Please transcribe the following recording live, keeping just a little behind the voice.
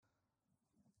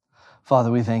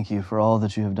Father, we thank you for all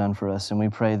that you have done for us, and we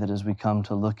pray that as we come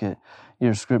to look at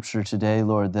your scripture today,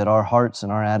 Lord, that our hearts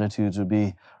and our attitudes would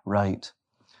be right.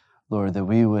 Lord, that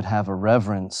we would have a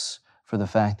reverence for the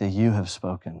fact that you have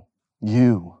spoken.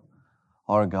 You,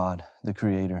 our God, the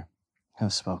Creator,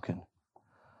 have spoken.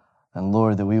 And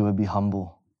Lord, that we would be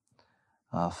humble.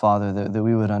 Father, that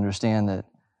we would understand that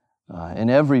in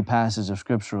every passage of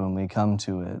Scripture when we come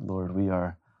to it, Lord, we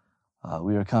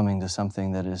are coming to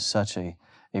something that is such a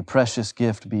precious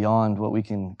gift beyond what we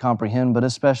can comprehend, but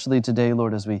especially today,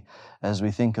 Lord, as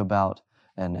we think about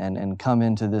and come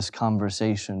into this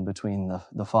conversation between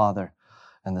the Father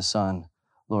and the Son.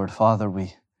 Lord, Father,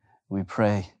 we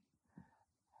pray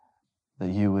that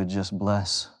you would just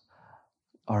bless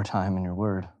our time in your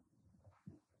word.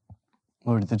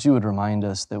 Lord, that you would remind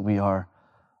us that we are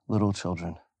little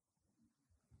children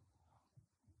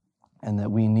and that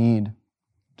we need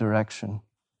direction.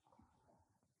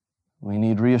 We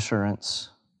need reassurance,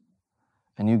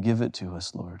 and you give it to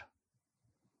us, Lord.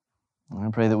 And I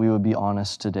pray that we would be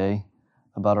honest today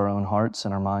about our own hearts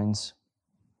and our minds.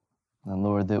 And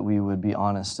Lord, that we would be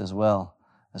honest as well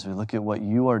as we look at what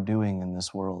you are doing in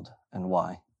this world and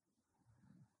why.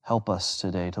 Help us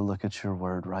today to look at your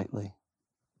word rightly.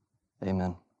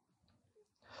 Amen.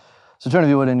 So turn, if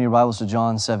you would, in your Bibles to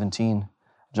John 17.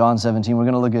 John 17, we're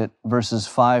going to look at verses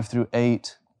 5 through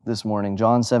 8 this morning.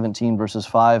 John 17, verses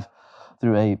 5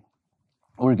 through 8.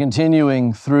 We're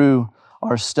continuing through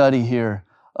our study here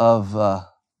of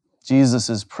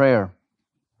Jesus' prayer.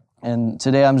 And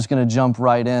today I'm just going to jump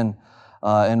right in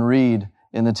and read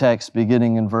in the text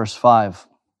beginning in verse 5.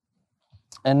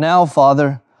 And now,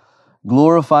 Father,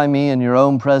 glorify me in your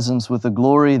own presence with the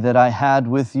glory that I had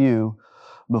with you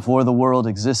before the world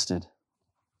existed.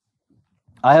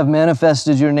 I have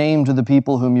manifested your name to the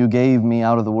people whom you gave me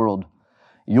out of the world.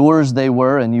 Yours they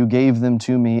were, and you gave them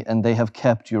to me, and they have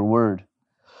kept your word.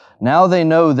 Now they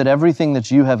know that everything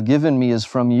that you have given me is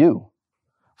from you,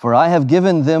 for I have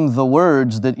given them the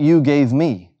words that you gave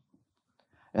me,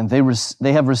 and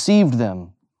they have received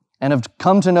them, and have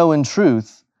come to know in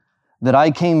truth that I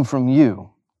came from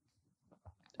you,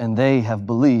 and they have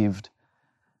believed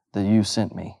that you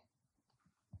sent me.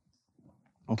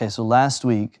 Okay, so last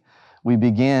week we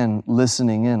began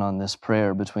listening in on this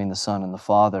prayer between the Son and the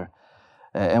Father.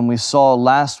 And we saw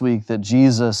last week that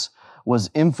Jesus was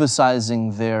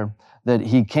emphasizing there that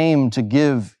he came to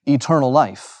give eternal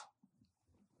life.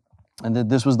 And that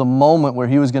this was the moment where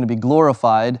he was going to be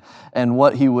glorified, and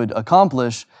what he would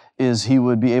accomplish is he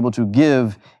would be able to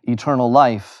give eternal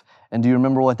life. And do you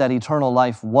remember what that eternal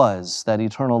life was? That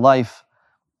eternal life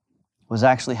was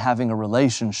actually having a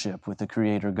relationship with the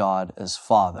Creator God as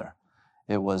Father.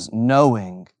 It was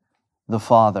knowing the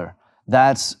Father.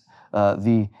 That's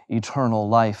the eternal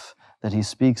life that he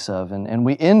speaks of. And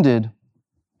we ended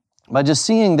by just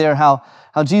seeing there how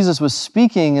Jesus was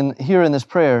speaking here in this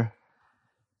prayer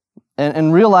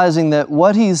and realizing that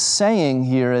what he's saying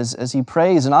here as he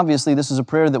prays, and obviously this is a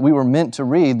prayer that we were meant to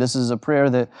read, this is a prayer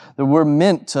that we're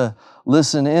meant to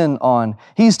listen in on.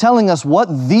 He's telling us what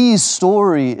the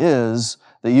story is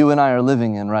that you and I are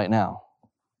living in right now.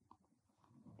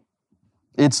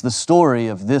 It's the story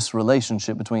of this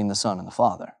relationship between the Son and the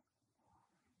Father.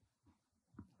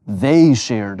 They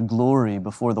shared glory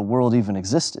before the world even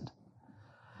existed.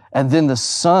 And then the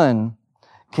Son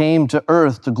came to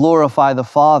earth to glorify the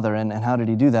Father. And how did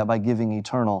he do that? By giving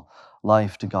eternal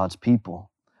life to God's people.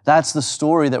 That's the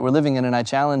story that we're living in. And I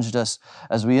challenged us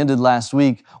as we ended last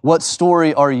week, what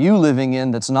story are you living in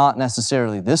that's not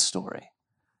necessarily this story?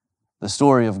 The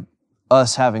story of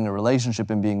us having a relationship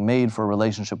and being made for a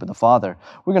relationship with the Father.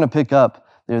 We're going to pick up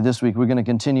there this week. We're going to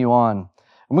continue on.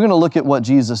 And we're going to look at what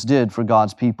Jesus did for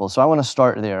God's people. So I want to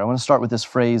start there. I want to start with this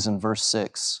phrase in verse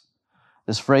 6.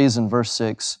 This phrase in verse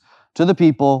 6, to the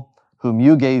people whom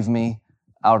you gave me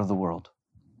out of the world.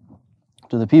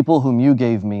 To the people whom you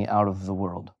gave me out of the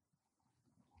world.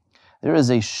 There is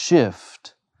a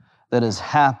shift that has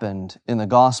happened in the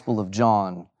Gospel of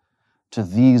John to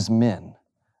these men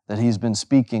that he's been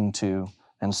speaking to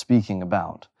and speaking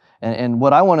about. And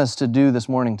what I want us to do this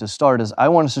morning to start is I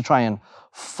want us to try and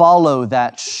follow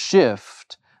that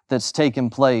shift that's taken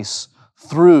place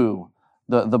through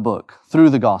the book,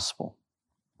 through the gospel.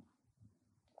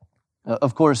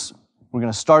 Of course, we're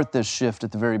going to start this shift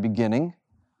at the very beginning.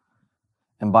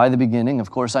 And by the beginning,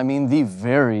 of course, I mean the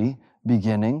very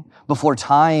beginning. Before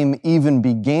time even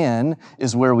began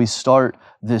is where we start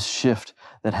this shift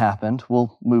that happened.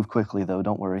 We'll move quickly though,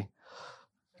 don't worry.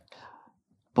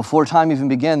 Before time even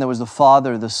began, there was the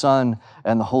Father, the Son,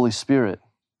 and the Holy Spirit.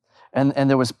 And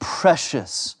there was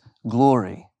precious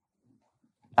glory,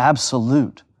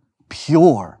 absolute,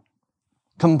 pure,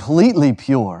 completely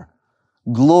pure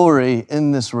glory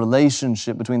in this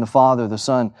relationship between the Father, the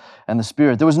Son, and the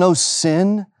Spirit. There was no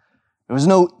sin. There was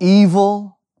no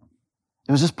evil.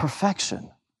 It was just perfection.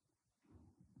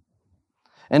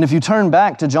 And if you turn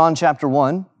back to John chapter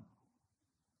 1,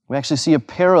 we actually see a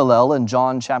parallel in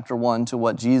John chapter 1 to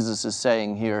what Jesus is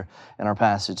saying here in our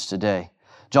passage today.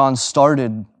 John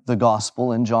started the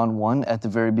gospel in John 1 at the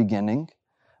very beginning,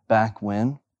 back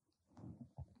when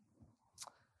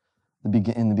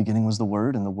in the beginning was the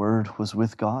Word, and the Word was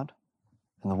with God,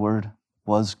 and the Word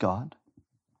was God.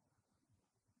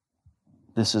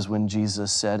 This is when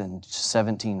Jesus said in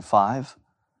 17:5,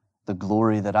 the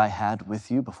glory that I had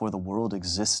with you before the world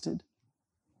existed.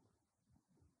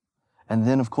 And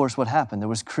then, of course, what happened? There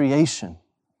was creation.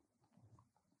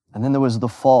 And then there was the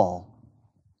fall.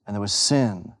 And there was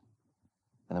sin.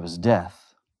 And there was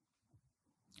death.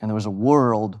 And there was a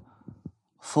world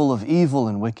full of evil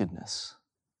and wickedness.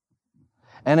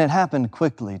 And it happened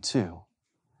quickly, too.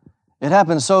 It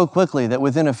happened so quickly that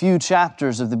within a few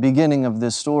chapters of the beginning of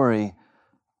this story,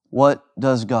 what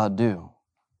does God do?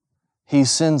 He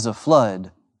sends a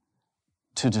flood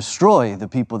to destroy the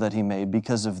people that He made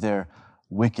because of their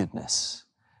wickedness,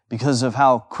 because of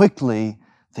how quickly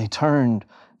they turned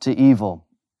to evil.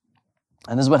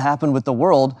 And this is what happened with the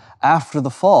world after the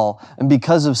fall and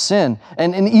because of sin,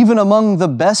 and even among the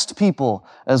best people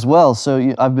as well.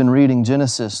 So I've been reading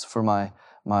Genesis for my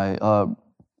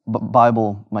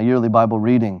Bible, my yearly Bible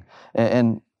reading.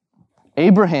 And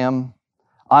Abraham,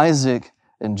 Isaac,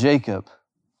 and Jacob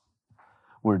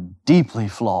were deeply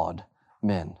flawed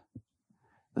men.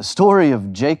 The story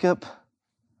of Jacob,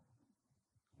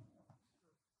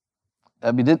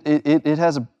 I mean,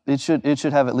 it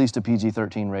should have at least a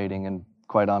PG-13 rating, and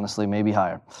quite honestly, maybe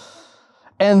higher.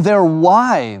 And their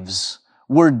wives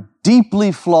were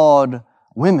deeply flawed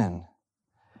women,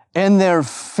 and their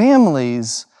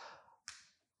families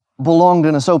belonged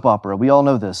in a soap opera. We all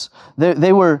know this.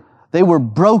 They were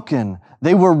broken.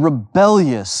 They were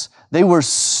rebellious. They were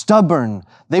stubborn.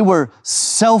 They were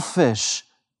selfish.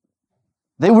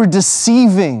 They were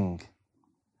deceiving.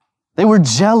 They were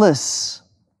jealous.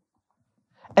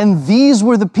 And these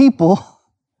were the people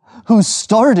who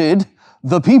started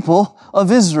the people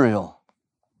of Israel.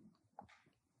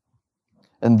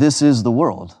 And this is the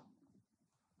world.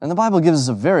 And the Bible gives us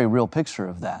a very real picture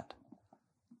of that.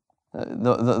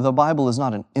 The Bible is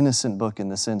not an innocent book in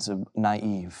the sense of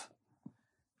naive.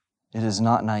 It is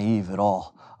not naive at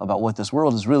all about what this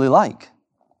world is really like.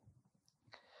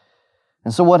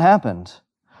 And so what happened?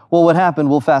 Well, what happened,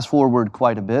 we'll fast forward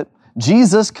quite a bit.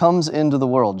 Jesus comes into the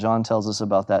world. John tells us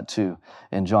about that too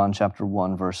in John chapter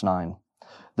 1, verse 9.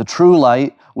 The true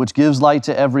light, which gives light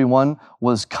to everyone,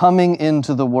 was coming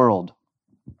into the world.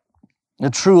 The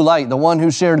true light, the one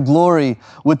who shared glory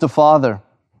with the Father,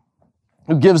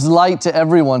 who gives light to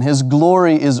everyone. His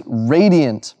glory is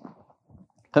radiant,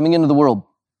 coming into the world.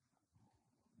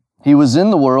 He was in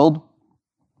the world,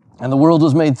 and the world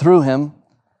was made through Him,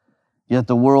 yet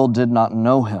the world did not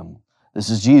know Him. This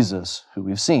is Jesus, who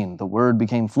we've seen. The Word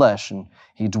became flesh, and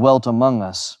He dwelt among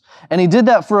us. And He did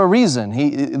that for a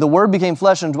reason. The Word became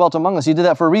flesh and dwelt among us. He did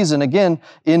that for a reason. Again,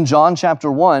 in John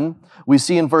chapter 1, we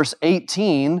see in verse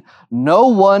 18, no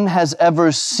one has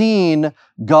ever seen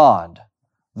God.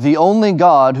 The only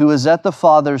God who is at the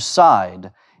Father's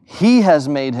side, He has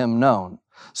made Him known.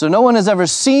 So no one has ever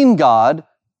seen God.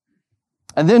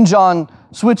 And then John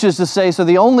switches to say, so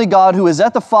the only God who is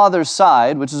at the Father's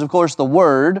side, which is of course the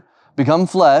Word, become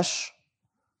flesh,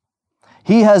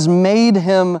 He has made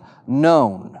Him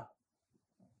known.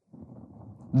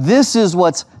 This is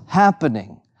what's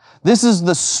happening. This is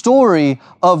the story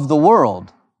of the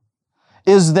world,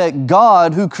 is that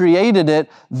God who created it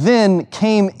then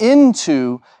came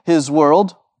into His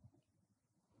world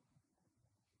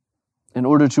in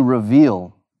order to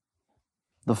reveal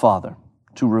the Father,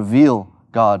 to reveal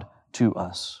God to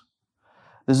us.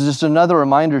 This is just another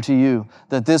reminder to you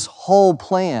that this whole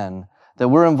plan that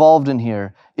we're involved in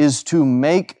here is to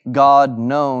make God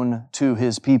known to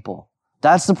His people.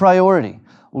 That's the priority.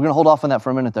 We're going to hold off on that for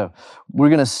a minute, though. We're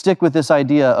going to stick with this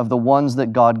idea of the ones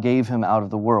that God gave Him out of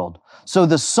the world. So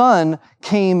the Son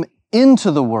came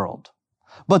into the world,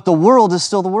 but the world is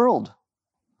still the world.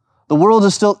 The world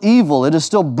is still evil. It is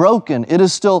still broken. It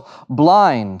is still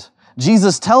blind.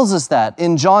 Jesus tells us that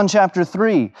in John chapter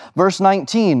 3, verse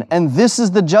 19, and this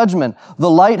is the judgment. The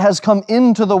light has come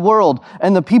into the world,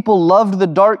 and the people loved the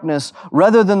darkness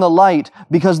rather than the light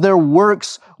because their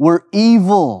works were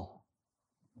evil.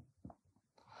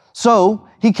 So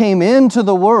He came into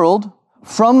the world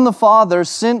from the Father,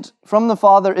 sent from the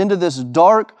Father into this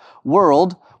dark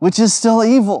world, which is still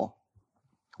evil,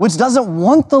 which doesn't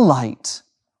want the light.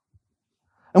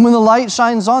 And when the light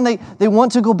shines on, they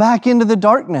want to go back into the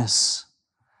darkness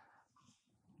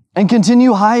and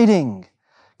continue hiding,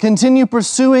 continue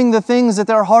pursuing the things that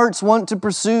their hearts want to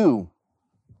pursue.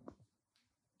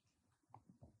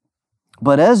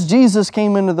 But as Jesus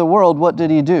came into the world, what did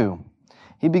He do?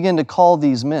 He began to call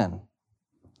these men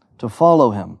to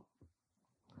follow Him.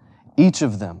 Each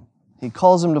of them. He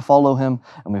calls them to follow Him,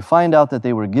 and we find out that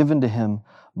they were given to Him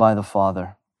by the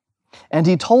Father. And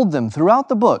He told them throughout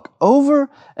the book, over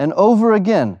and over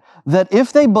again, that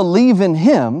if they believe in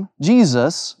Him,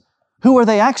 Jesus, who are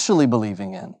they actually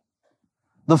believing in?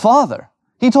 The Father.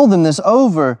 He told them this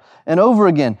over and over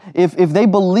again. If they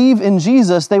believe in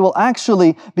Jesus, they will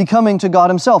actually be coming to God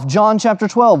Himself. John chapter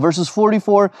 12, verses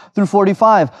 44 through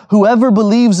 45. Whoever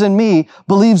believes in me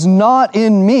believes not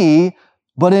in me,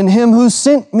 but in Him who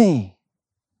sent me.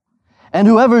 And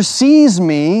whoever sees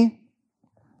me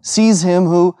sees Him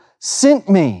who sent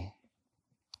me.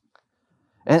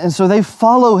 And so they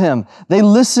follow Him. They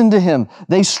listen to Him.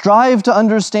 They strive to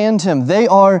understand Him. They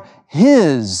are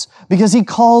His because He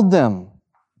called them.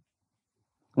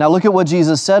 Now look at what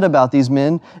Jesus said about these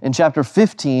men in chapter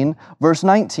 15, verse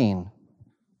 19.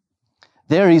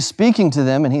 There He's speaking to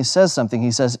them and He says something.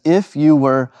 He says, if you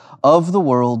were of the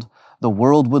world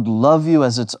would love you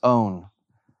as its own.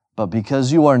 But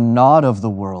because you are not of the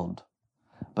world,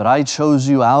 but I chose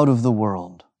you out of the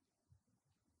world,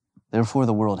 therefore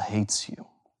the world hates you.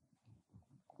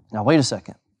 Now wait a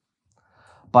second.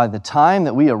 By the time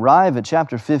that we arrive at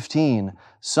chapter 15,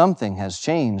 something has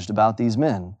changed about these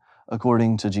men,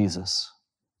 according to Jesus.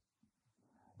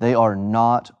 They are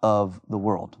not of the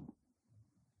world.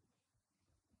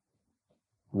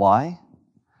 Why?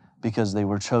 Because they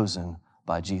were chosen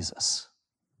by Jesus.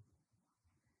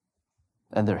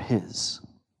 And they're His.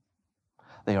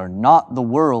 They are not the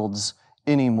world's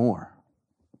anymore.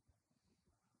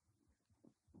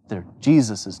 They're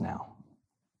Jesus's now.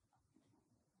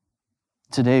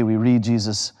 Today we read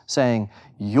Jesus saying,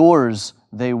 yours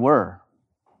they were,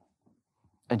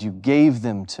 and you gave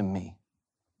them to me.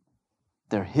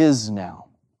 They're His now.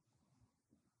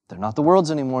 They're not the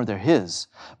world's anymore, they're His.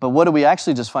 But what do we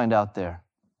actually just find out there?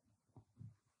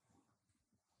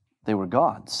 They were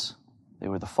God's. They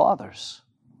were the Father's.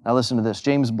 Now listen to this.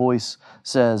 James Boyce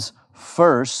says,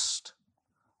 first,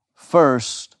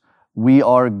 we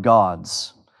are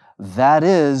God's. That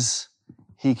is,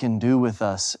 He can do with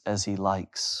us as He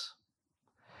likes.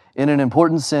 In an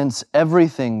important sense,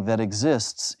 everything that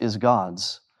exists is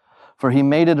God's, for He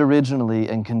made it originally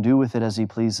and can do with it as He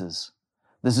pleases.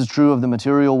 This is true of the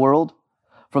material world.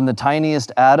 From the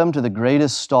tiniest atom to the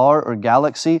greatest star or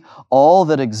galaxy, all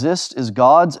that exists is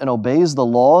God's and obeys the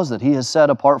laws that He has set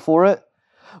apart for it.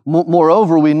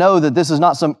 Moreover, we know that this is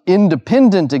not some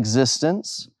independent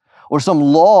existence or some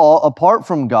law apart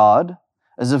from God,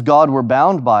 as if God were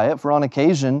bound by it, for on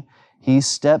occasion He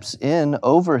steps in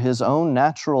over His own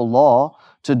natural law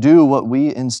to do what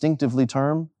we instinctively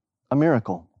term a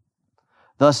miracle,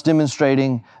 thus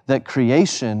demonstrating that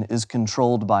creation is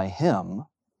controlled by Him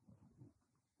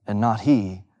and not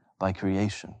He by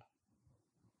creation.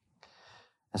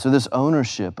 And so this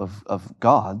ownership of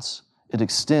God's, it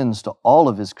extends to all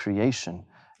of His creation,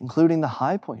 including the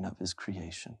high point of His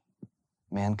creation,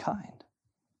 mankind,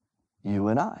 you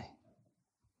and I.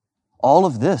 All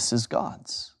of this is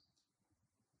God's.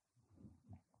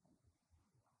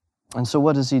 And so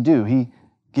what does He do? He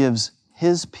gives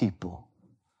His people,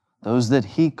 those that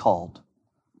He called,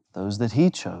 those that He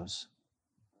chose,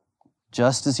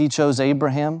 just as He chose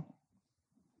Abraham,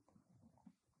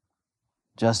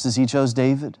 just as He chose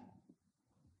David,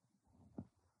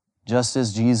 just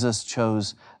as Jesus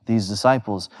chose these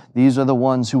disciples. These are the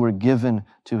ones who were given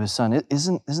to His Son.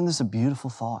 Isn't this a beautiful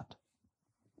thought?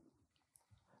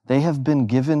 They have been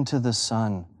given to the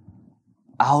Son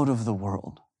out of the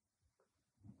world.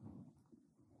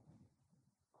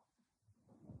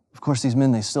 Of course, these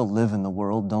men, they still live in the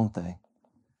world, don't they?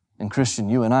 And Christian,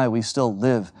 you and I, we still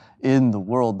live in the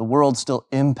world. The world still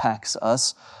impacts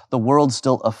us. The world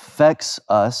still affects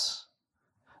us.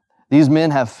 These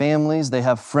men have families, they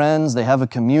have friends, they have a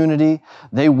community.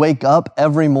 They wake up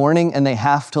every morning and they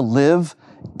have to live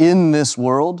in this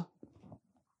world.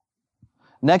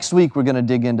 Next week, we're going to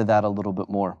dig into that a little bit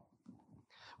more.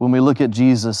 When we look at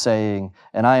Jesus saying,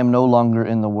 and I am no longer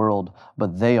in the world,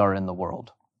 but they are in the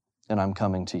world, and I'm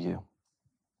coming to you.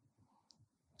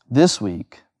 This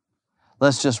week,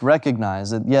 let's just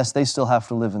recognize that, yes, they still have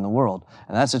to live in the world,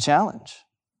 and that's a challenge.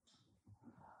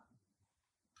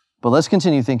 But let's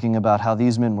continue thinking about how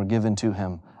these men were given to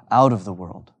Him out of the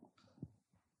world.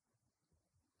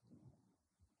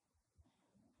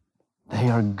 They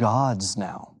are God's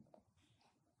now.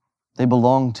 They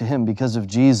belong to Him because of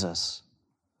Jesus.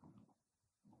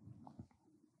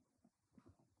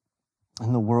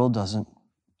 And the world doesn't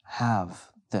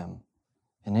have them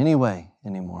in any way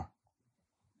anymore.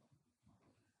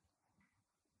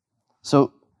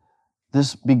 So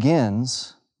this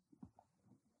begins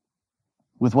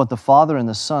with what the Father and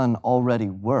the Son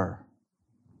already were.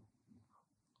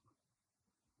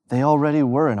 They already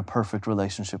were in a perfect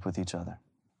relationship with each other.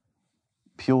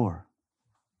 Pure,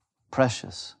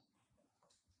 precious,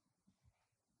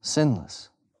 sinless.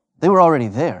 They were already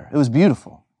there. It was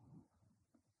beautiful.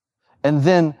 And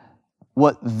then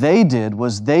what they did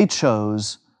was they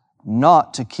chose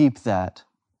not to keep that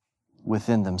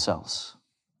within themselves.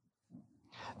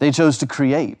 They chose to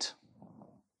create.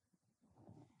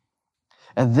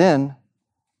 And then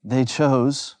they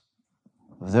chose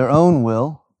of their own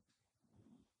will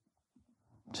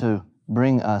to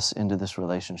bring us into this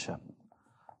relationship.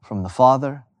 From the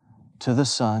Father to the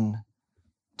Son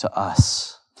to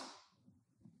us.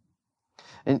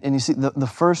 And you see,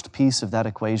 the first piece of that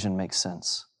equation makes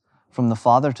sense. From the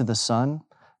Father to the Son,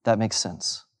 that makes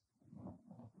sense.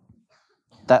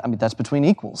 That's between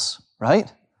equals,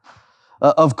 right?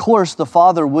 Of course, the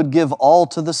Father would give all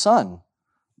to the Son.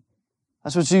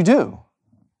 That's what you do.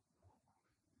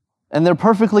 And they're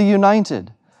perfectly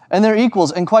united. And they're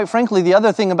equals. And quite frankly, the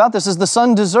other thing about this is the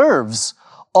Son deserves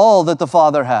all that the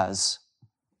Father has.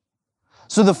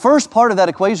 So the first part of that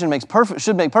equation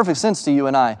should make perfect sense to you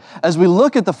and I. As we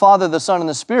look at the Father, the Son, and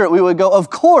the Spirit, we would go, of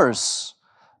course,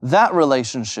 that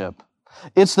relationship.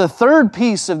 It's the third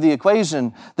piece of the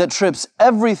equation that trips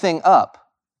everything up.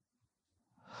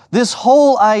 This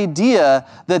whole idea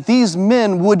that these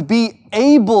men would be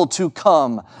able to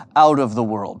come out of the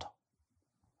world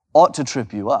ought to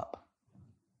trip you up.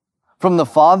 From the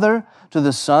Father to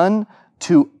the Son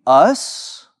to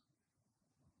us.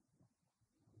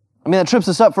 That trips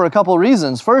us up for a couple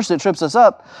reasons. First, it trips us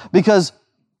up because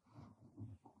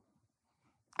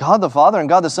God the Father and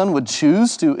God the Son would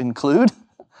choose to include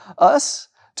us,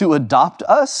 to adopt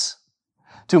us,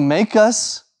 to make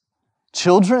us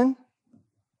children,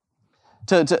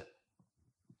 to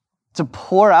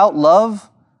pour out love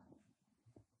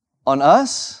on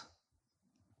us.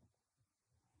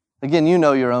 Again, you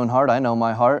know your own heart. I know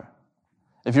my heart.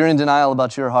 If you're in denial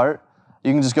about your heart,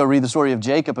 you can just go read the story of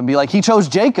Jacob and be like, He chose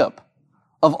Jacob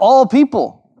of all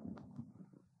people.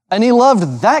 And He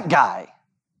loved that guy.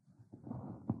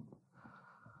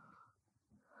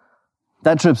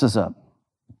 That trips us up.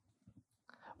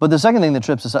 But the second thing that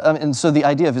trips us up, and so the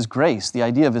idea of His grace, the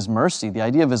idea of His mercy, the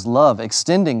idea of His love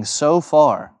extending so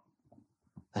far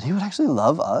that He would actually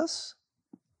love us.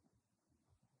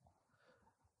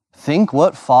 Think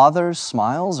what Father's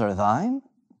smiles are thine.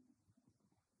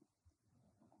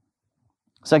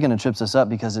 Second, it trips us up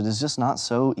because it is just not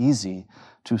so easy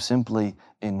to simply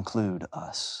include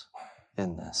us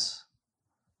in this.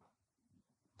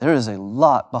 There is a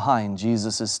lot behind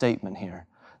Jesus' statement here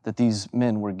that these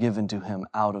men were given to Him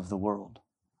out of the world,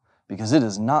 because it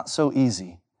is not so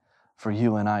easy for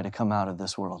you and I to come out of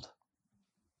this world.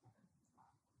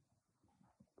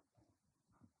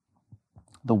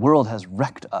 The world has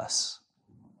wrecked us.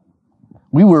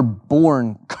 We were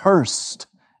born cursed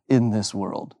in this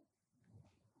world.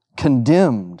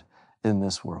 Condemned in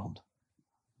this world.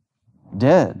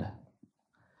 Dead.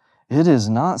 It is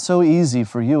not so easy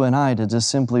for you and I to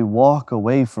just simply walk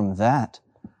away from that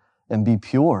and be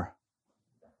pure.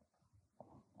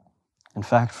 In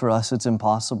fact, for us, it's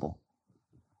impossible.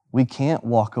 We can't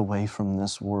walk away from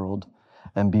this world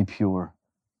and be pure.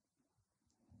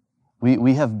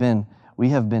 We have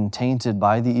been tainted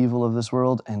by the evil of this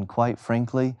world, and quite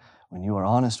frankly, when you are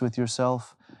honest with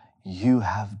yourself, you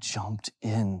have jumped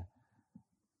in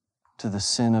to the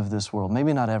sin of this world.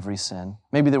 Maybe not every sin.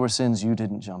 Maybe there were sins you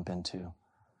didn't jump into,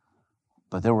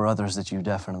 but there were others that you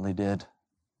definitely did.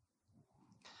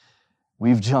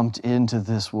 We've jumped into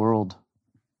this world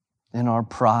in our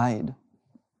pride.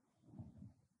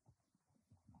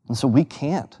 And so we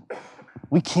can't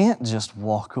just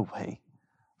walk away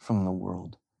from the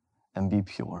world and be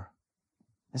pure.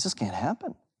 This just can't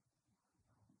happen.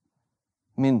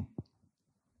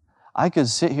 I could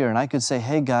sit here and I could say,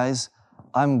 hey guys,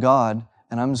 I'm God,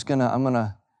 and I'm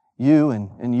gonna, you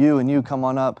and you come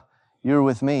on up, you're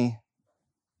with me.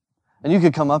 And you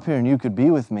could come up here and you could be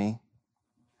with me,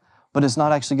 but it's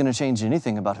not actually gonna change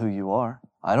anything about who you are.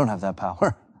 I don't have that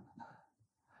power.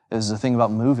 It's the thing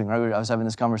about moving, right? I was having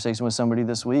this conversation with somebody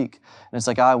this week, and it's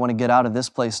like, I want to get out of this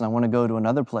place and I want to go to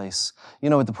another place. You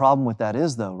know what the problem with that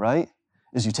is though, right?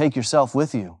 Is you take yourself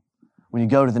with you when you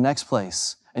go to the next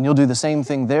place, and you'll do the same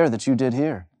thing there that you did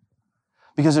here.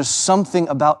 because there's something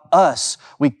about us.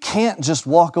 We can't just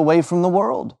walk away from the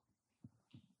world.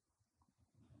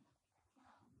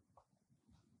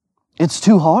 It's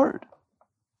too hard.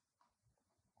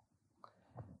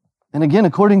 And again,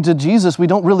 according to Jesus, we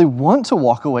don't really want to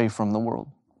walk away from the world.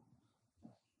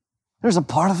 There's a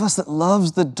part of us that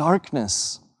loves the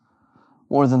darkness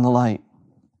more than the light.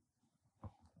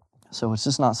 So it's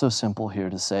just not so simple here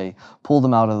to say, pull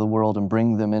them out of the world and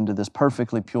bring them into this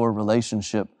perfectly pure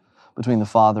relationship between the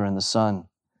Father and the Son.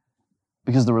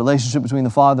 Because the relationship between the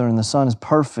Father and the Son is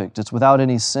perfect. It's without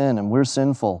any sin, and we're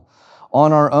sinful.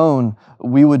 On our own,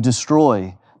 we would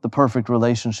destroy the perfect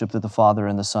relationship that the Father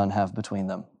and the Son have between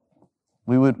them.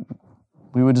 We would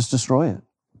just destroy it.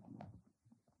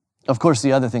 Of course,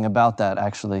 the other thing about that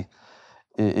actually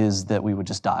is that we would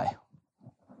just die.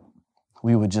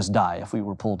 We would just die if we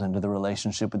were pulled into the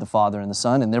relationship with the Father and the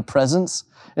Son. In their presence,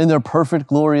 in their perfect,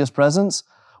 glorious presence,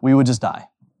 we would just die.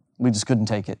 We just couldn't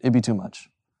take it. It'd be too much.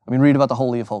 I mean, read about the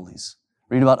Holy of Holies.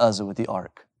 Read about Uzzah with the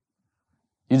ark.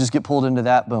 You just get pulled into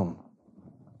that, boom.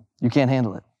 You can't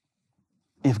handle it.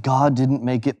 If God didn't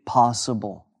make it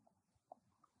possible,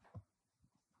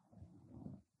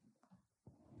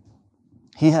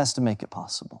 He has to make it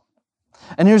possible.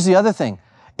 And here's the other thing.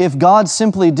 If God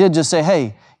simply did just say,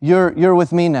 hey, you're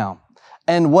with me now.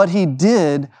 And what He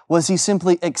did was He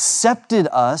simply accepted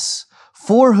us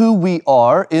for who we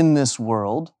are in this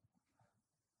world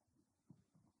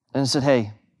and said,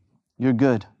 hey, you're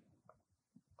good.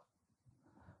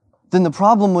 Then the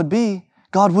problem would be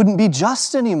God wouldn't be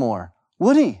just anymore,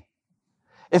 would He?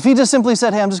 If He just simply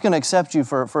said, hey, I'm just going to accept you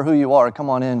for who you are, come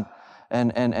on in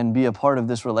and be a part of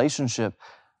this relationship,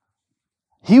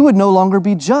 He would no longer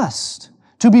be just.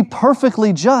 To be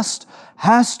perfectly just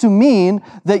has to mean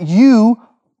that you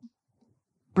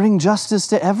bring justice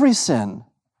to every sin.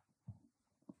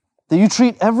 That you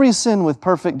treat every sin with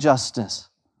perfect justice.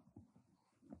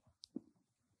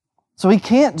 So He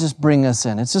can't just bring us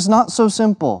in. It's just not so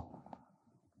simple.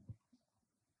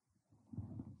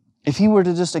 If He were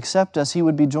to just accept us,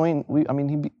 He'd be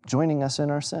joining us in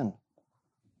our sin.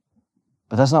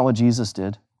 But that's not what Jesus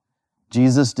did.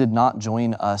 Jesus did not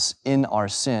join us in our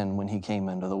sin when He came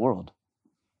into the world.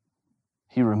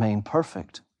 He remained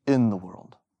perfect in the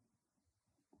world.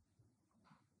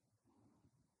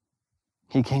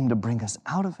 He came to bring us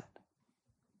out of it.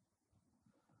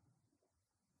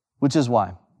 Which is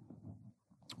why,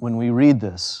 when we read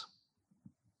this,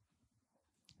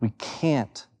 we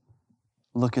can't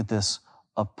look at this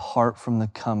apart from the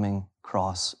coming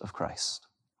cross of Christ,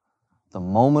 the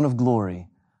moment of glory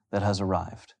that has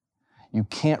arrived. You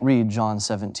can't read John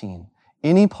 17,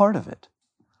 any part of it,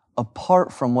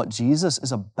 apart from what Jesus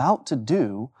is about to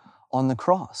do on the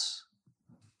cross.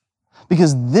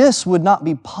 Because this would not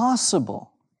be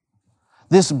possible.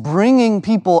 This bringing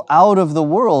people out of the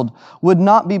world would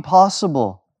not be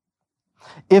possible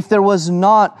if there was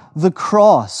not the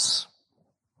cross.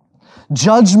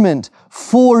 Judgment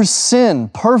for sin,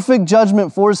 perfect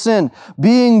judgment for sin,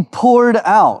 being poured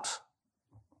out.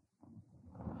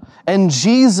 And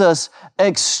Jesus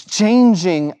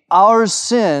exchanging our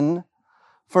sin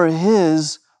for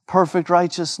His perfect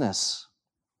righteousness.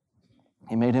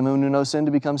 He made Him who knew no sin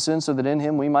to become sin so that in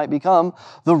Him we might become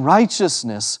the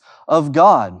righteousness of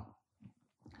God.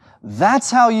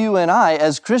 That's how you and I,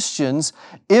 as Christians,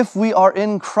 if we are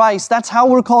in Christ, that's how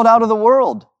we're called out of the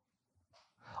world.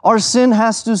 Our sin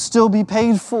has to still be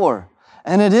paid for.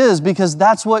 And it is, because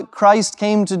that's what Christ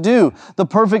came to do, the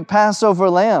perfect Passover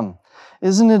lamb.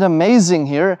 Isn't it amazing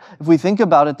here, if we think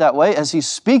about it that way, as He's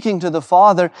speaking to the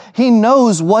Father, He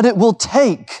knows what it will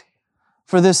take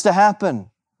for this to happen.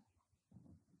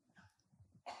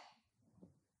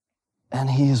 And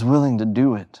He is willing to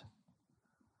do it.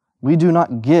 We do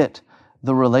not get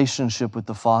the relationship with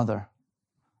the Father.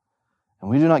 And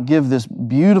we do not give this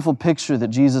beautiful picture that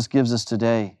Jesus gives us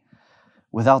today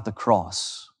without the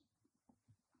cross.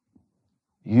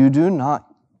 You do not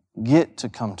get to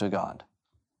come to God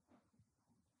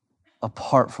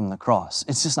apart from the cross.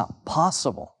 It's just not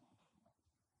possible.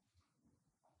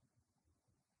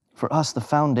 For us, the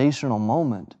foundational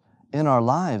moment in our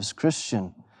lives,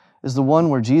 Christian, is the one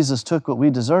where Jesus took what we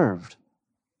deserved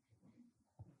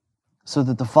so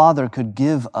that the Father could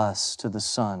give us to the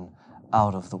Son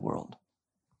out of the world.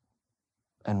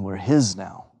 And we're His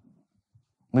now.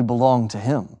 We belong to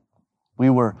Him. We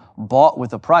were bought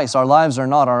with a price. Our lives are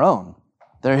not our own.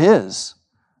 They're His.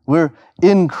 We're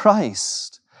in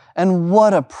Christ. And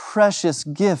what a precious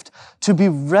gift to be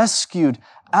rescued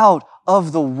out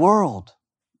of the world.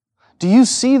 Do you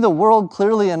see the world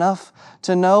clearly enough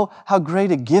to know how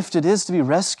great a gift it is to be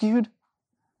rescued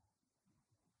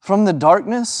from the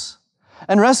darkness?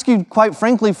 and rescued, quite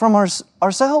frankly, from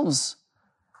ourselves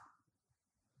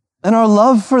and our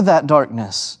love for that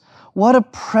darkness. What a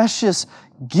precious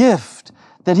gift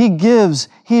that He gives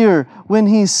here when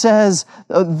He says,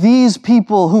 these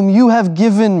people whom you have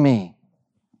given me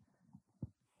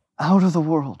out of the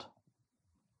world.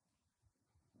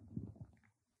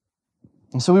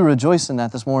 And so we rejoice in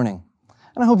that this morning.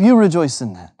 And I hope you rejoice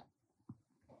in that.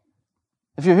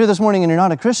 If you're here this morning and you're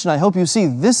not a Christian, I hope you see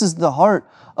this is the heart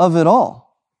of it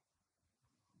all.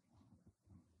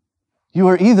 You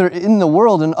are either in the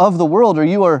world and of the world, or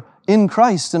you are in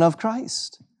Christ and of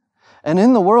Christ. And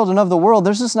in the world and of the world,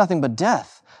 there's just nothing but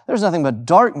death. There's nothing but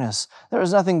darkness. There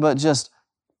is nothing but just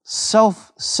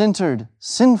self-centered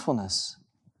sinfulness.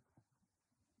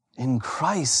 In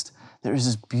Christ, there is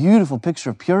this beautiful picture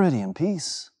of purity and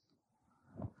peace.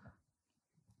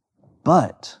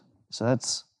 But, so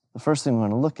that's the first thing we're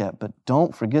going to look at, but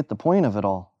don't forget the point of it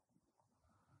all.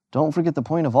 Don't forget the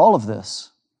point of all of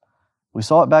this. We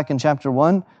saw it back in chapter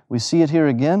 1. We see it here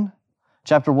again.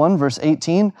 Chapter 1, verse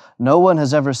 18, no one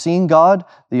has ever seen God,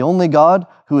 the only God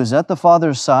who is at the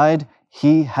Father's side.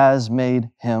 He has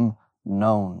made Him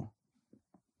known.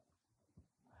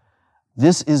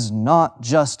 This is not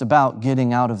just about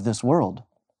getting out of this world.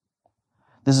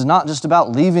 This is not just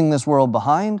about leaving this world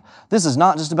behind. This is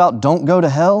not just about don't go to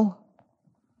hell.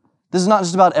 This is not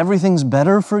just about everything's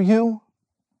better for you.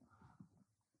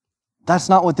 That's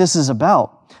not what this is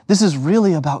about. This is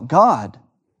really about God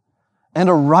and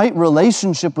a right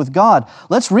relationship with God.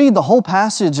 Let's read the whole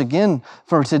passage again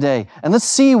for today, and let's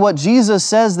see what Jesus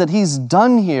says that He's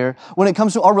done here when it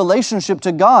comes to our relationship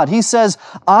to God. He says,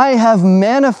 I have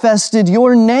manifested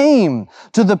your name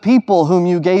to the people whom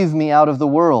you gave me out of the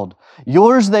world.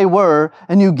 Yours they were,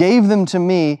 and you gave them to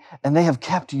me, and they have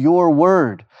kept your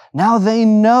word. Now they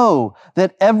know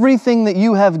that everything that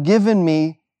you have given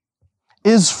me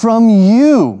is from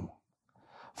you.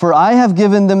 For I have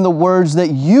given them the words that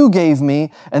you gave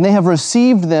me, and they have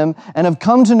received them and have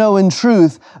come to know in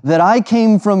truth that I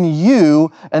came from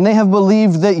you, and they have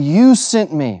believed that you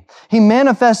sent me. He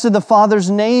manifested the Father's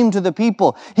name to the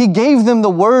people. He gave them the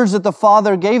words that the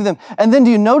Father gave them. And then do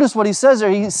you notice what He says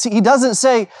there? He doesn't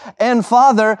say, and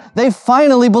Father, they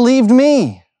finally believed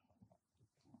me.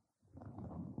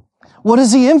 What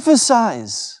does He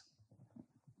emphasize?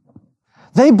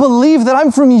 They believe that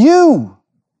I'm from you.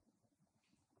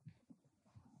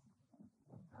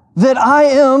 That I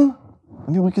am,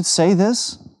 we could say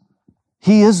this,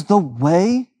 He is the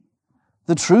way,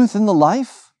 the truth, and the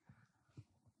life.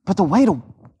 But the way to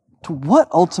what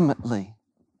ultimately?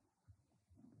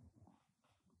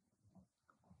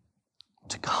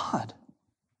 To God.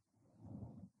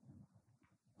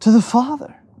 To the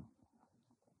Father.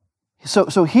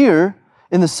 So here,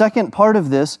 in the second part of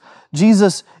this,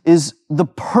 Jesus is the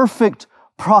perfect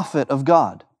prophet of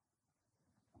God.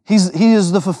 He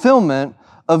is the fulfillment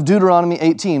of Deuteronomy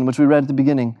 18, which we read at the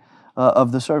beginning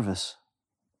of the service.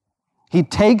 He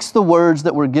takes the words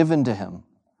that were given to Him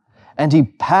and He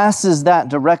passes that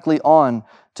directly on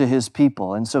to His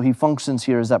people. And so He functions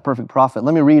here as that perfect prophet.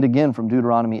 Let me read again from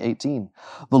Deuteronomy 18.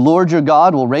 The Lord your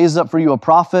God will raise up for you a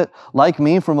prophet like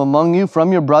me from among you,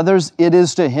 from your brothers. It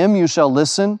is to him you shall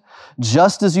listen.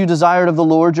 Just as you desired of the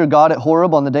Lord your God at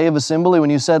Horeb on the day of assembly, when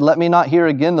you said, let me not hear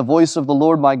again the voice of the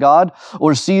Lord my God,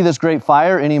 or see this great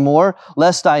fire anymore,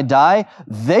 lest I die.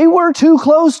 They were too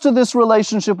close to this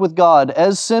relationship with God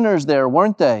as sinners there,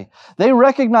 weren't they? They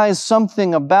recognized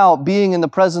something about being in the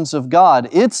presence of God.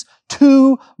 It's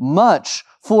too much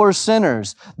for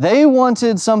sinners. They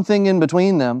wanted something in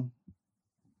between them,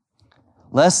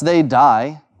 lest they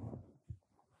die.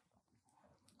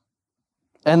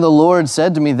 And the Lord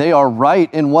said to me, they are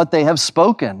right in what they have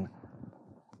spoken.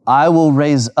 I will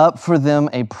raise up for them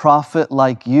a prophet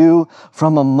like you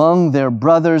from among their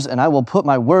brothers, and I will put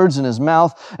my words in his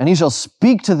mouth, and he shall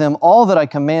speak to them all that I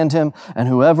command him, and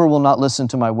whoever will not listen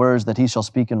to my words that he shall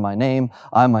speak in my name,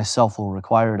 I myself will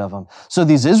require it of him. So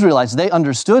these Israelites, they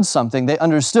understood something. They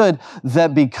understood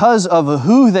that because of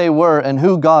who they were and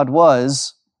who God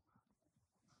was,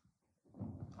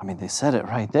 they said it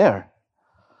right there.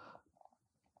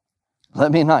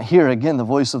 Let me not hear again the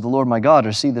voice of the Lord my God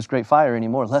or see this great fire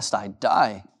anymore, lest I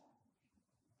die.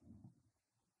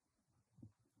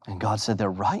 And God said, they're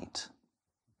right.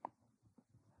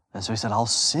 And so He said, I'll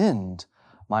send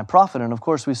my prophet. And of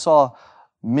course, we saw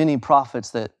many prophets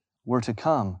that were to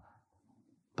come.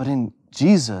 But in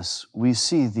Jesus, we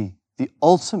see the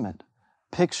ultimate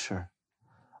picture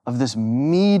of this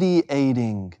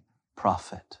mediating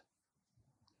prophet.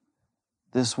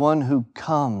 This one who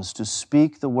comes to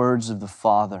speak the words of the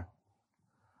Father.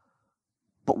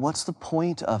 But what's the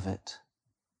point of it?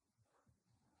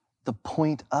 The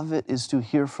point of it is to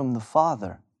hear from the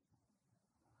Father.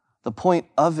 The point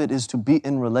of it is to be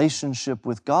in relationship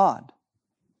with God.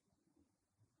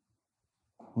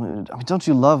 I mean, don't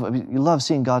you love, you love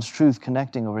seeing God's truth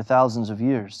connecting over thousands of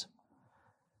years.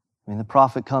 I mean, the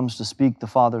prophet comes to speak the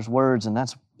Father's words, and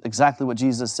that's exactly what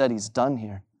Jesus said He's done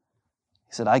here.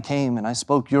 He said, I came and I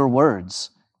spoke your words.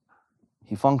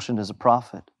 He functioned as a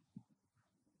prophet.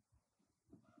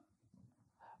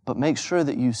 But make sure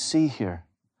that you see here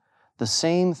the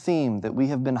same theme that we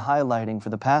have been highlighting for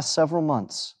the past several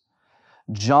months.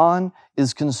 John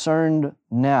is concerned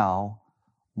now,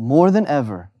 more than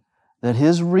ever, that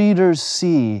his readers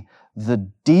see the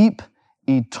deep,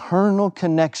 eternal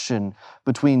connection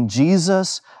between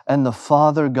Jesus and the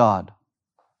Father God.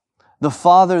 The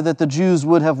Father that the Jews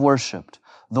would have worshiped,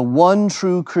 the one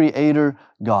true Creator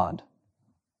God.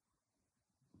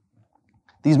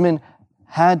 These men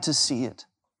had to see it,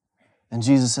 and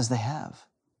Jesus says they have.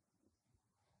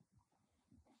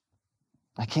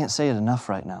 I can't say it enough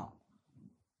right now.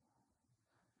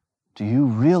 Do you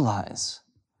realize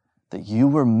that you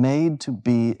were made to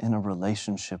be in a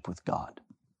relationship with God?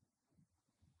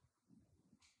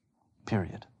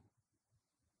 Period.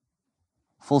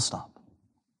 Full stop.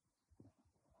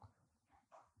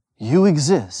 You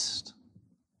exist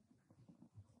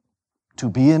to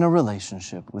be in a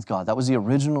relationship with God. That was the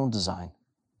original design.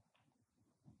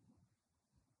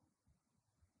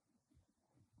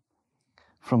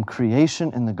 From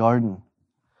creation in the garden,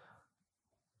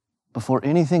 before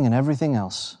anything and everything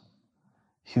else,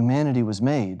 humanity was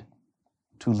made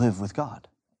to live with God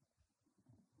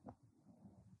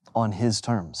on His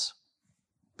terms,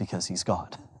 because He's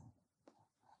God,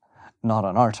 not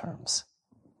on our terms.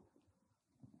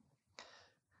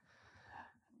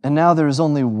 And now there is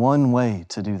only one way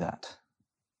to do that.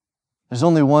 There's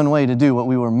only one way to do what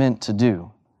we were meant to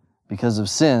do. Because of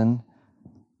sin,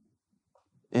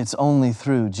 it's only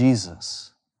through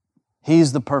Jesus.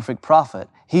 He's the perfect prophet.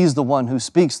 He's the one who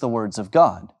speaks the words of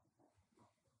God.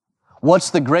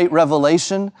 What's the great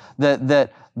revelation that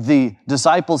the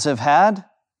disciples have had?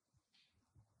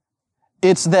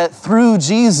 It's that through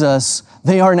Jesus,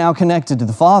 they are now connected to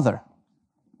the Father.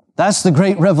 That's the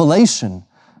great revelation.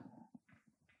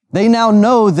 They now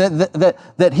know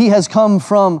that He has come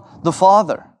from the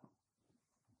Father.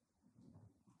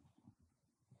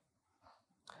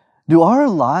 Do our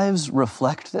lives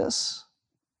reflect this?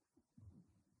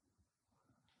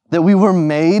 That we were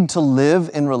made to live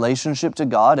in relationship to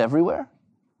God everywhere?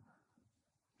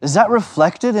 Is that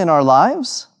reflected in our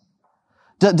lives?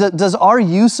 Does our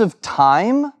use of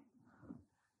time,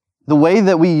 the way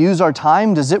that we use our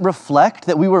time, does it reflect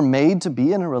that we were made to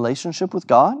be in a relationship with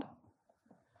God?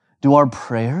 Do our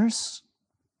prayers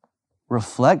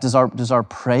reflect, does our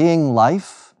praying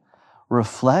life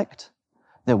reflect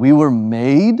that we were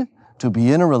made to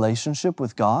be in a relationship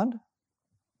with God?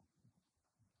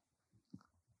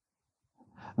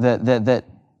 That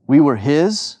we were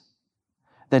His,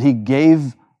 that He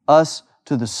gave us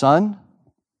to the Son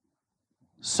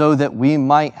so that we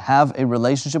might have a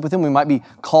relationship with Him, we might be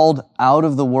called out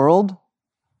of the world?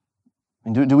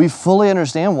 And do we fully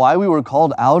understand why we were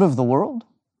called out of the world?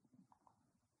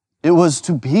 It was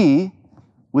to be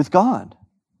with God.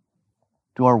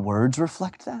 Do our words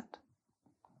reflect that?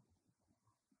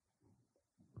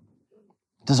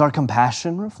 Does our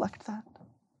compassion reflect that?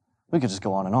 We could just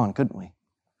go on, couldn't we?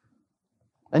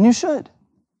 And you should.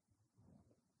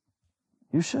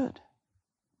 You should.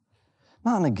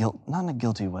 Not in a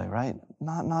guilty way, right?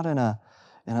 Not in a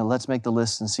let's make the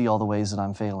list and see all the ways that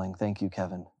I'm failing. Thank you,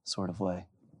 Kevin, sort of way.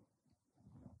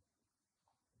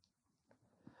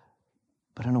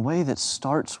 But in a way that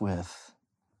starts with,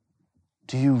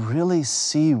 do you really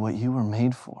see what you were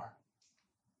made for?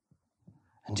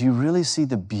 And do you really see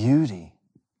the beauty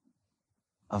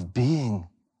of being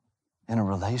in a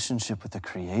relationship with the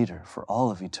Creator for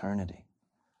all of eternity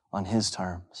on His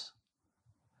terms?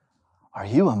 Are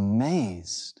you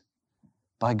amazed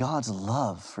by God's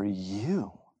love for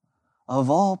you? Of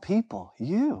all people,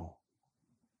 you.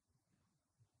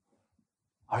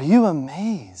 Are you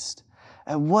amazed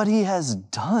at what He has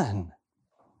done?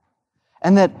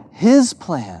 And that His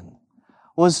plan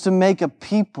was to make a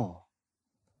people.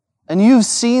 And you've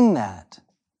seen that.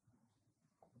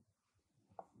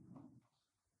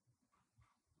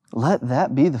 Let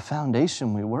that be the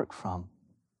foundation we work from.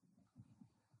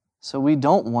 So we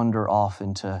don't wander off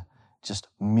into just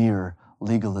mere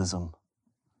legalism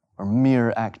or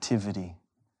mere activity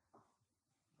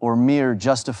or mere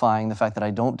justifying the fact that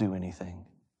I don't do anything.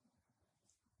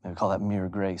 We call that mere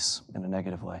grace in a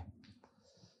negative way.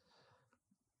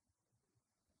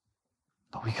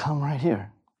 But we come right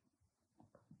here.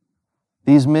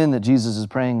 These men that Jesus is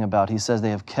praying about, he says they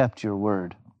have kept your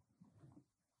word.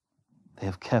 They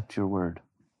have kept your word.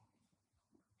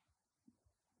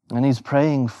 And he's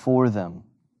praying for them.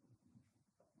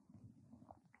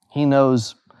 He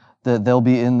knows that they'll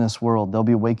be in this world. They'll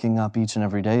be waking up each and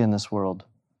every day in this world.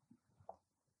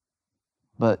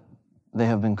 But they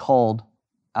have been called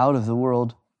out of the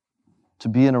world to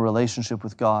be in a relationship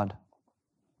with God.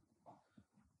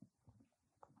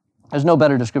 There's no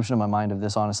better description in my mind of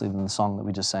this, honestly, than the song that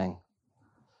we just sang.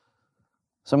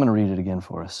 So I'm going to read it again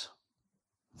for us.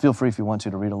 Feel free, if you want to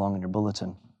read along in your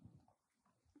bulletin.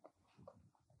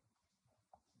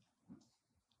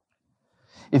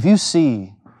 If you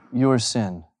see your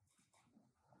sin,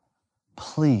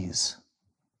 please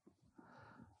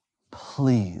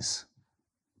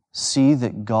see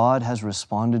that God has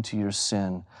responded to your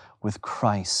sin with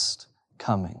Christ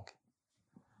coming.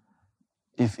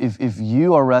 If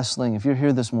you are wrestling, if you're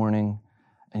here this morning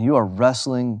and you are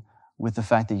wrestling with the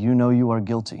fact that you know you are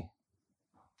guilty,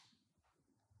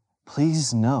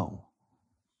 please know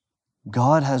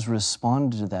God has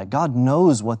responded to that. God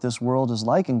knows what this world is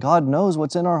like, and God knows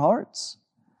what's in our hearts.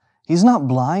 He's not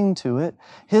blind to it.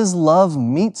 His love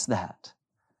meets that.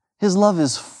 His love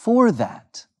is for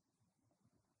that.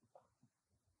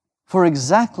 For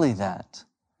exactly that.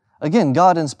 Again,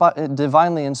 God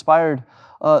divinely inspired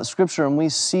Scripture, and we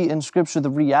see in Scripture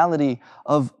the reality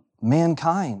of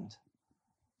mankind.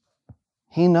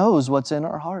 He knows what's in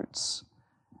our hearts,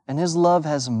 and His love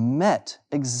has met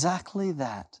exactly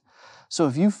that. So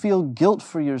if you feel guilt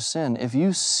for your sin, if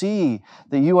you see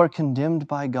that you are condemned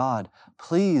by God,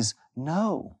 please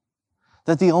know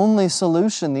that the only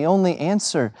solution, the only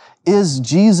answer is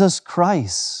Jesus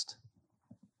Christ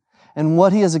and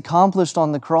what He has accomplished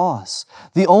on the cross.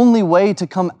 The only way to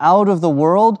come out of the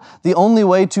world, the only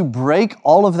way to break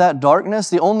all of that darkness,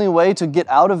 the only way to get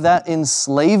out of that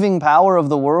enslaving power of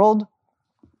the world,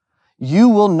 you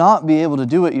will not be able to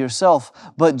do it yourself,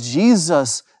 but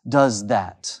Jesus does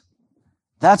that.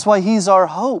 That's why He's our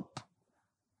hope.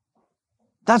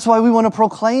 That's why we want to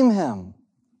proclaim Him.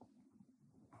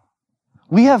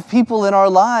 We have people in our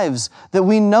lives that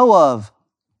we know of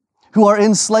who are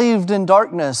enslaved in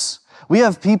darkness. We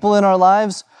have people in our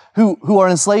lives who are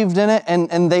enslaved in it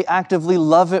and they actively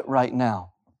love it right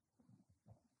now.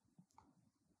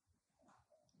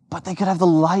 But they could have the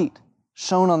light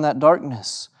shone on that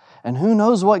darkness. And who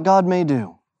knows what God may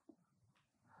do.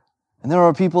 And there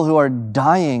are people who are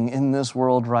dying in this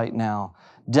world right now,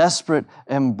 desperate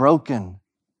and broken.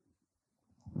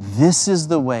 This is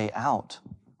the way out.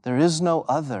 There is no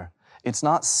other. It's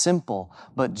not simple,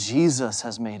 but Jesus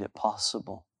has made it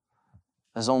possible,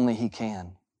 as only He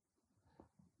can.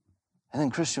 And then,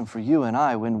 Christian, for you and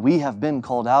I, when we have been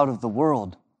called out of the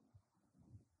world,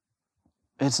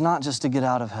 it's not just to get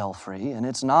out of hell free, and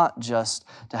it's not just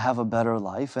to have a better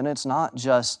life, and it's not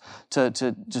just to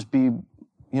just be,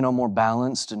 more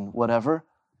balanced and whatever.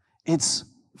 It's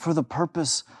for the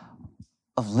purpose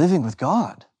of living with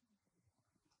God.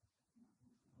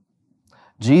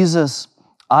 Jesus,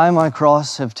 I my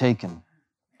cross have taken,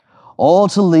 all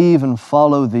to leave and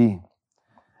follow Thee.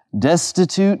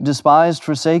 Destitute, despised,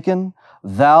 forsaken,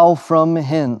 Thou from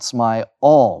hence my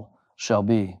all shall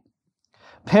be.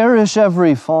 Perish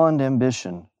every fond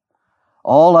ambition,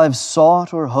 all I've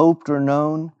sought or hoped or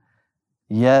known,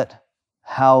 yet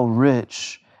how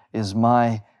rich is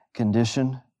my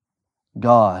condition.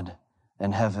 God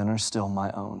and heaven are still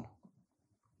my own.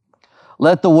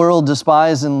 Let the world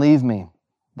despise and leave me.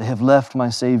 They have left my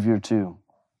Savior too.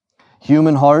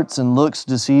 Human hearts and looks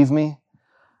deceive me.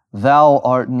 Thou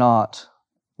art not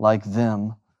like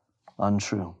them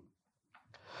untrue.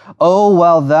 Oh,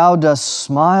 while Thou dost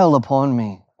smile upon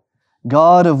me,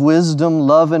 God of wisdom,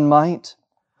 love, and might,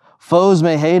 foes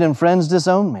may hate and friends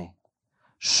disown me.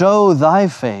 Show Thy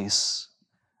face,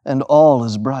 and all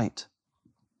is bright.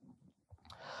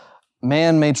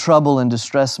 Man may trouble and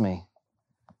distress me.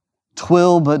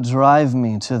 'Twill but drive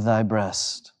me to Thy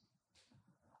breast.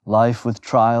 Life with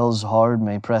trials hard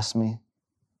may press me.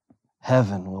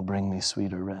 Heaven will bring me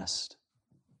sweeter rest.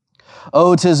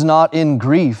 Oh, 'tis not in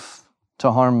grief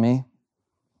to harm me,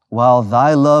 while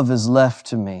Thy love is left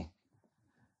to me.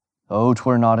 Oh,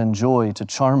 'twere not in joy to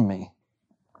charm me,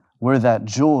 were that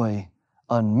joy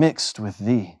unmixed with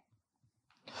Thee.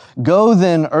 Go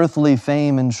then, earthly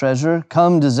fame and treasure,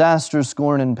 come disaster,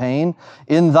 scorn, and pain.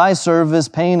 In Thy service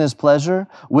pain is pleasure,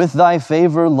 with Thy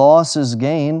favor loss is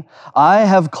gain. I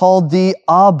have called Thee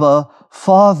Abba,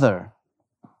 Father.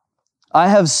 I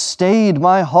have stayed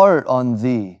my heart on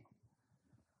Thee.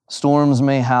 Storms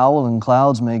may howl and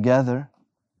clouds may gather,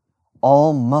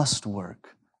 all must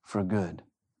work for good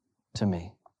to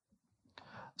me.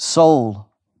 Soul,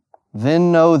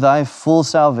 then know thy full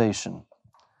salvation.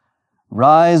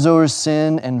 Rise o'er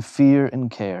sin and fear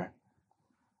and care.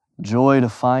 Joy to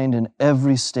find in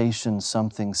every station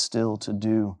something still to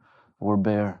do or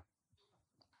bear.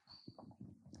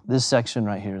 This section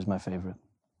right here is my favorite.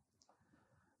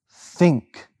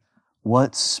 Think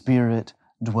what spirit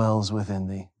dwells within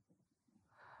thee.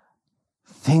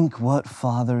 Think what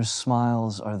Father's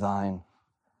smiles are thine.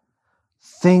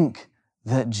 Think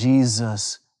that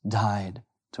Jesus died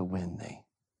to win thee.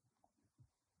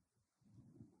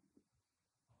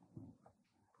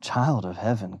 Child of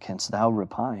heaven, canst thou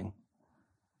repine?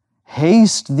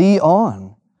 Haste thee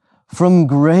on from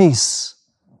grace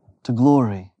to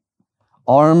glory,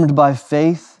 armed by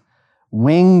faith,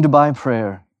 winged by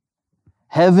prayer,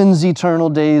 heaven's eternal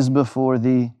days before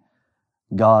thee,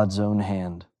 God's own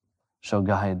hand shall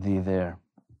guide thee there.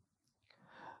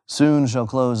 Soon shall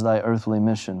close thy earthly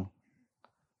mission,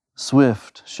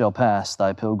 swift shall pass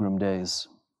thy pilgrim days.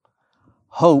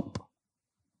 Hope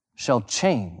shall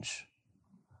change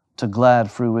to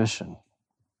glad fruition,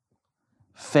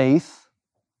 faith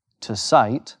to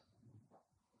sight,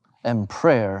 and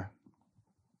prayer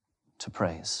to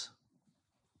praise.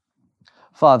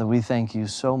 Father, we thank you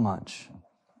so much.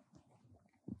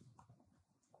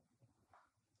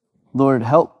 Lord,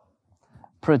 help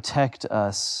protect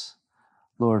us,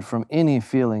 Lord, from any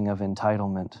feeling of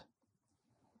entitlement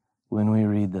when we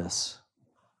read this.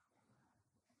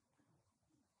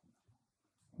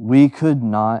 We could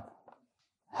not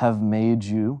have made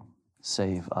you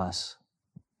save us.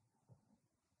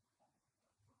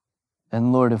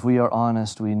 And Lord, if we are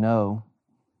honest, we know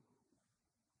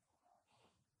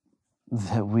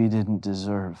that we didn't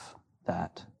deserve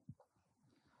that.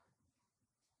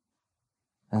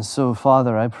 And so,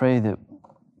 Father, I pray that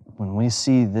when we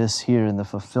see this here in the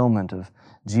fulfillment of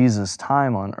Jesus'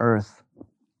 time on earth,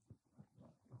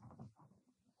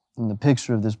 in the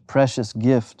picture of this precious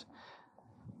gift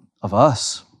of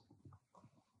us,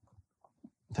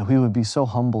 that we would be so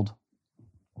humbled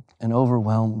and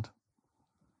overwhelmed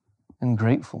and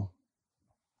grateful.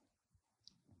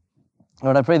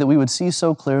 Lord, I pray that we would see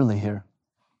so clearly here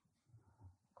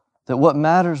that what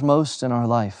matters most in our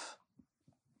life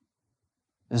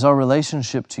is our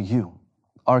relationship to you,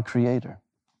 our Creator.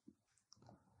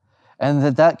 And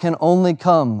that can only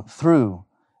come through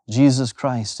Jesus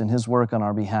Christ and His work on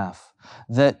our behalf.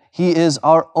 That He is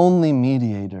our only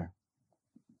mediator.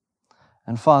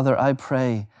 And Father, I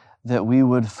pray that we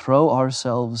would throw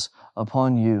ourselves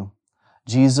upon you.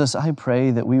 Jesus, I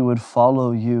pray that we would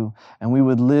follow you and we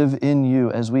would live in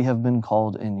you as we have been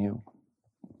called in you.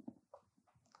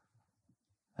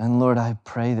 And Lord, I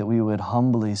pray that we would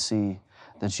humbly see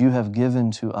that you have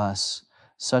given to us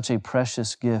such a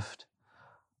precious gift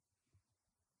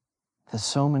that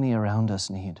so many around us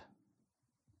need.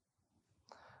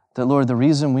 That, Lord, the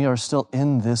reason we are still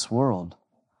in this world,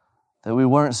 that we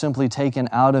weren't simply taken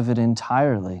out of it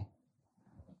entirely,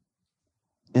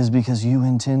 is because you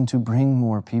intend to bring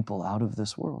more people out of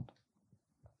this world.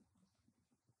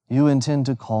 You intend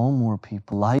to call more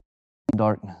people light in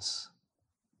darkness,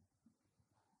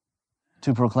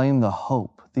 to proclaim the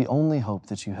hope, the only hope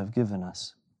that you have given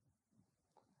us.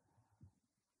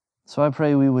 So I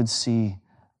pray we would see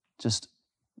just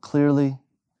clearly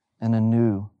and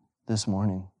anew this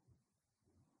morning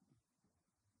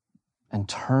and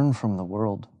turn from the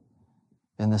world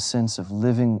in the sense of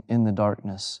living in the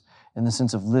darkness, in the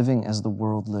sense of living as the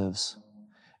world lives,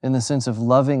 in the sense of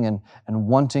loving and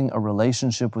wanting a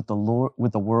relationship with the Lord,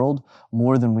 with the world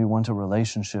more than we want a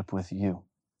relationship with you.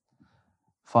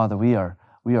 Father, we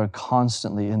are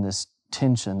constantly in this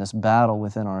tension, this battle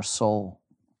within our soul.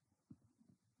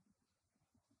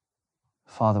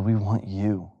 Father, we want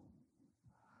you.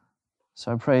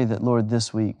 So I pray that, Lord,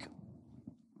 this week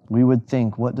we would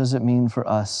think, what does it mean for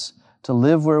us to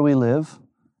live where we live,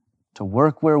 to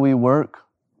work where we work,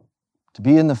 to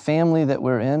be in the family that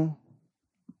we're in,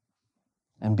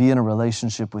 and be in a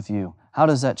relationship with you? How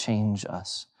does that change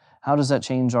us? How does that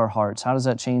change our hearts? How does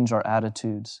that change our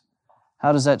attitudes?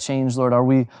 How does that change, Lord? Are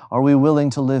we willing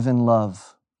to live in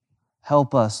love?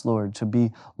 Help us, Lord, to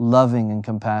be loving and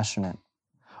compassionate.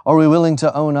 Are we willing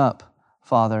to own up,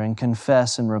 Father, and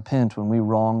confess and repent when we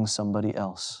wrong somebody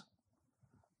else?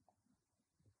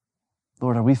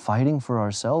 Lord, are we fighting for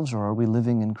ourselves or are we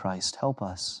living in Christ? Help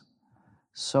us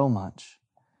so much.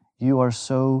 You are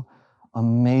so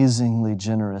amazingly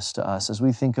generous to us as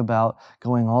we think about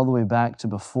going all the way back to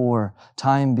before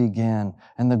time began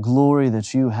and the glory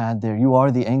that you had there. You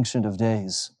are the Ancient of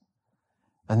Days,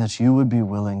 and that you would be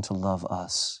willing to love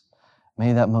us.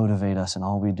 May that motivate us in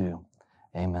all we do.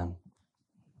 Amen.